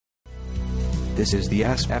This is the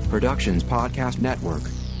SF Productions Podcast Network.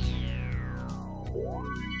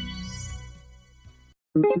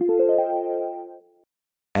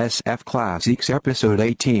 SF Classics Episode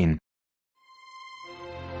 18.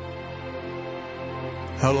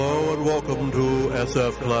 Hello and welcome to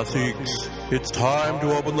SF Classics. It's time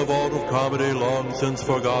to open the vault of comedy long since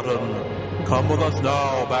forgotten. Come with us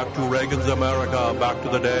now back to Reagan's America, back to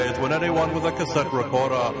the days when anyone with a cassette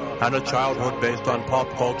recorder and a childhood based on pop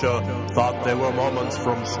culture thought they were moments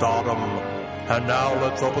from stardom. And now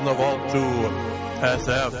let's open the vault to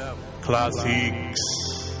SF Classics.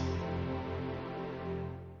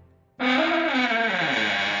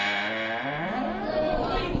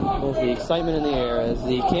 There's the excitement in the air as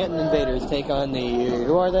the Canton Invaders take on the,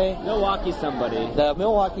 who are they? Milwaukee somebody. The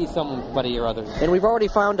Milwaukee somebody or other. And we've already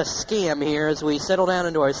found a scam here as we settle down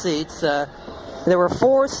into our seats. There were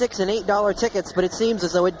 $4, $6, and $8 tickets, but it seems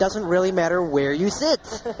as though it doesn't really matter where you sit.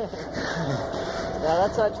 No,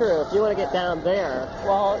 that's not true. If you want to get down there,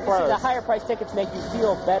 well, see, the higher price tickets make you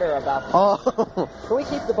feel better about them. Oh. Can we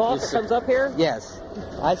keep the ball if it comes up here? Yes.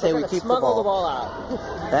 I say we keep the ball. Smuggle the ball out.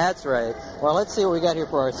 That's right. Well, let's see what we got here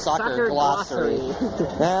for our soccer glossary.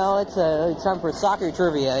 Now, it's time for soccer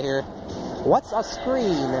trivia here. What's a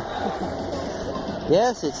screen?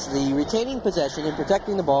 Yes, it's the retaining possession and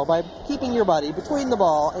protecting the ball by keeping your body between the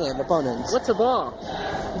ball and opponents. What's a ball?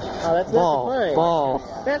 Oh, that's ball. not defined. Ball.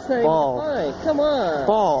 That's not ball. even defined. Come on.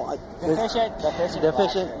 Ball. Deficient.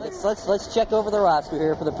 Let's check over the roster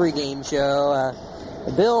here for the pregame show.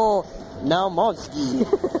 Bill Naumowski.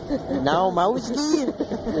 Naumowski?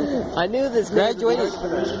 I knew this graduated.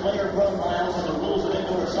 Player profiles and the rules of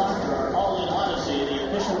indoor soccer are all in Odyssey, the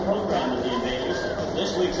official program of the Invaders.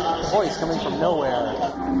 This week's Odyssey. Voice coming from nowhere.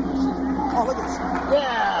 Oh, look at this.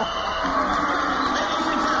 Yeah.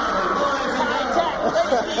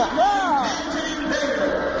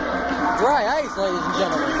 Dry ice, ladies and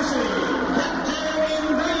gentlemen.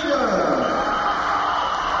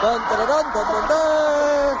 Dun, dun, dun, dun, dun, dun.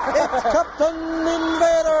 It's Captain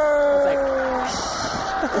Invader.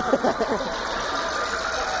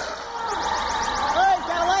 Oh, he's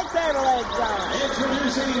got a lightsaber legs on.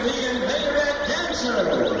 Introducing the Invaderette Dancer.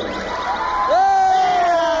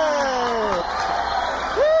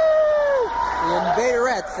 The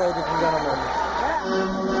Invaderettes, ladies and gentlemen.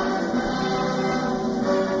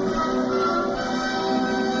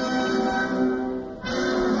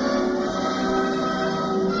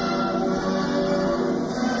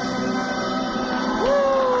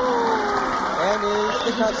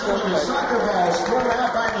 The soccer balls thrown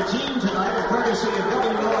out by the team tonight are courtesy of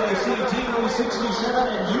WOAC Team 67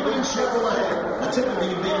 and Ewing Chevrolet. A tip of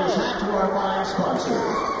the Invaders hat to our fine sponsor.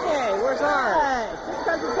 Hey, where's ours? Just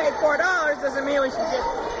because we paid $4 doesn't mean we should get...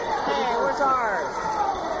 Hey, where's ours?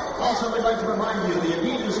 Also, we'd like to remind you the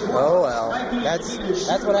Adidas Sport. Oh, well.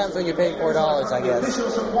 That's what happens when you pay $4, I guess.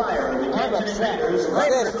 Official supplier of the Canton Invaders.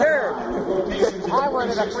 Wait a third. I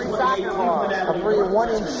wanted a free soccer ball. A free one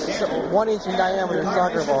inch in diameter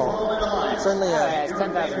soccer ball. Certainly It's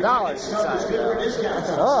 $10,000 inside.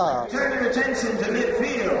 Oh. Turn your attention to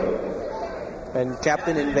midfield. And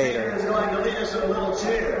Captain Invader is going to lead us in a little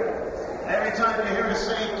cheer. Every time you hear us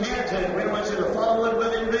say Canton, we want you to follow it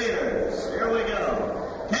with Invaders. Here we go.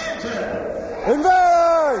 Canton!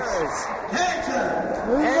 Invaders! Canton!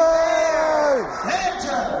 Invaders!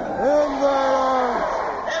 Canton! Invaders!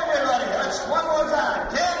 Everybody, let's one more time.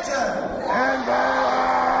 Canton!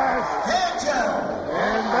 Invaders! Canton!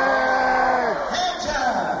 Invaders!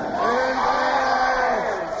 Canton!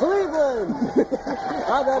 Cleveland!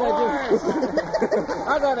 I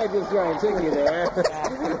thought I just try and trick you there.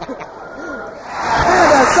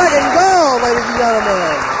 And a second goal, ladies and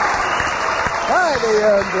gentlemen! By the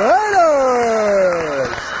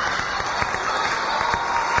Invaders!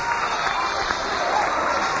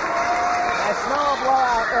 I smell a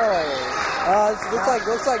blowout early.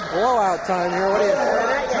 Looks like blowout time here. What do you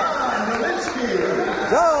think?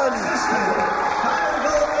 Done! Final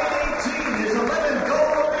goal 18, his 11th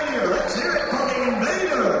goal of the year. Let's hear it for the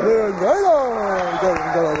Invaders. The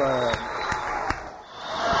Invaders!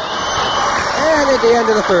 And at the end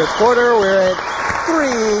of the first quarter, we're at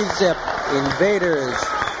 3-0 Invaders.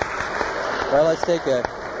 Well, let's take a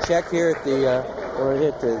check here at the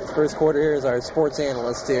first quarter here as our sports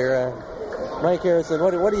analyst here. Mike Harrison,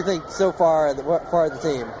 what do you think so far of the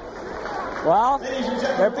team? Well,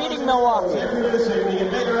 they're beating Milwaukee.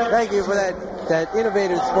 Thank you for that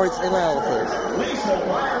innovative sports analysis. Lisa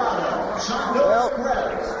Guayarado, Shonda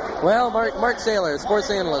Perez, Well, Mark Saylor,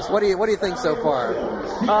 sports analyst, what do you think so far?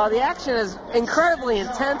 The action is incredibly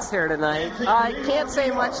intense here tonight. I can't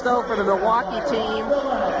say much, though, for the Milwaukee team.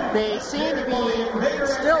 They seem to be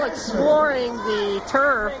still exploring the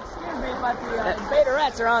turf. But the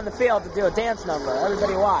Invaderettes are on the field to do a dance number.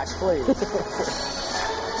 Everybody watch, please.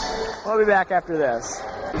 We'll be back after this.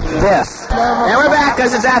 And we're back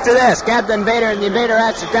because it's after this. Captain Vader and the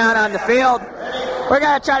Invaderettes are down on the field. We're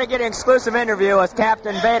going to try to get an exclusive interview with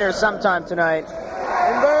Captain Vader sometime tonight.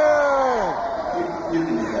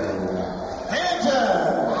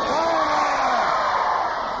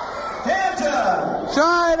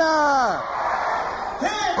 China!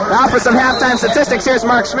 Now for some halftime statistics, here's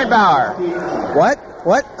Mark Schmidbauer. What?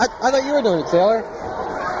 I thought you were doing it, Sailor.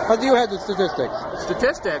 How do you have the statistics?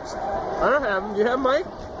 Statistics? I don't have them. Do you have them, Mike?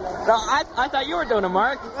 No, I thought you were doing it,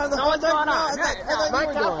 Mark. What's going on? My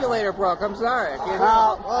calculator broke. I'm sorry.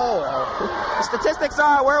 The statistics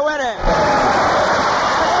are we're winning.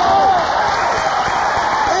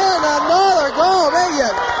 And another goal, make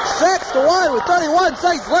it 6-1 with 31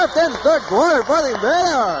 seconds left in the third quarter for the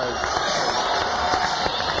Invaders.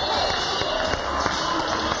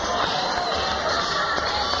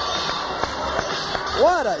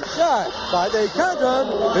 What a shot by the Captain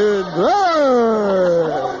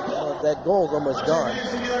Invaders! That goal's almost gone.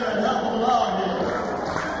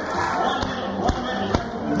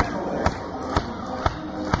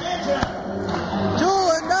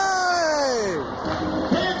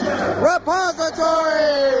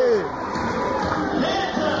 Repository!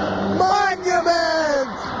 Monument!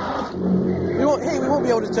 We won't be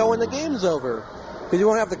able to tell when the game's over. Because you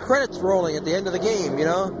won't have the credits rolling at the end of the game, you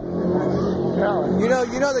know? You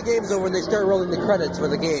know the game's over when they start rolling the credits for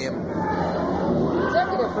the game.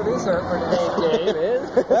 Executive producer for today's game is...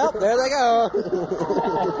 Well, there they go.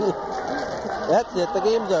 That's it, the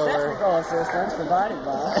game's over. Technical assistance provided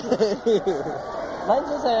by...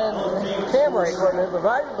 lenses and camera equipment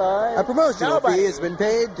provided by... A promotional fee has been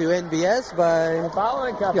paid to NBS by... the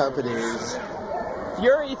following companies.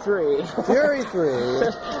 Fury 3. Fury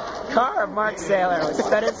 3. Car of Mark Saylor with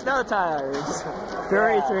studded snow tires.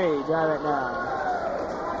 Fury 3, drive it now.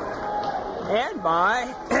 And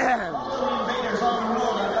by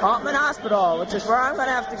Altman Hospital, which is where I'm going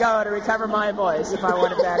to have to go to recover my voice if I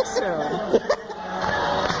want it back soon.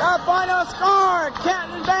 The final score,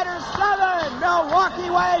 Canton Invaders 7, Milwaukee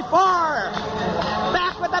Way 4.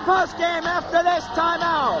 Back with the postgame after this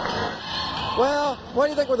timeout. Well, what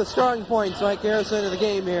do you think were the strong points, Mike Harrison, of the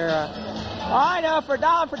game here? I know, for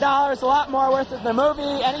dollar, it's a lot more worth it than the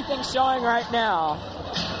movie anything's showing right now.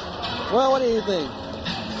 Well, what do you think?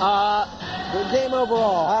 The game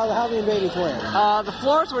overall, how the Invaders win? The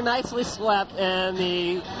floors were nicely swept, and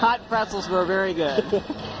the hot pretzels were very good.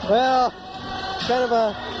 Well, kind of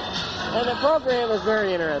a... And the program was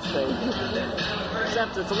very interesting.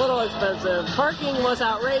 Except it's a little expensive. Parking was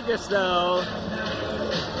outrageous, though.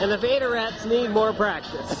 And the Vaderettes need more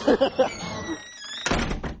practice.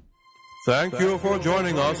 Thank you for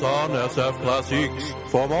joining us on SF Classics.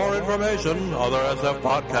 For more information, other SF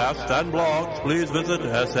podcasts and blogs, please visit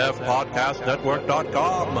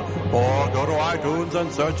sfpodcastnetwork.com or go to iTunes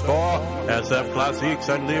and search for SF Classics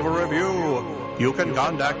and leave a review. You can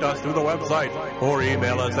contact us through the website or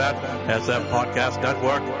email us at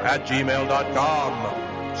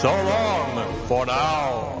sfpodcastnetwork@gmail.com. So long for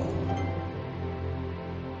now.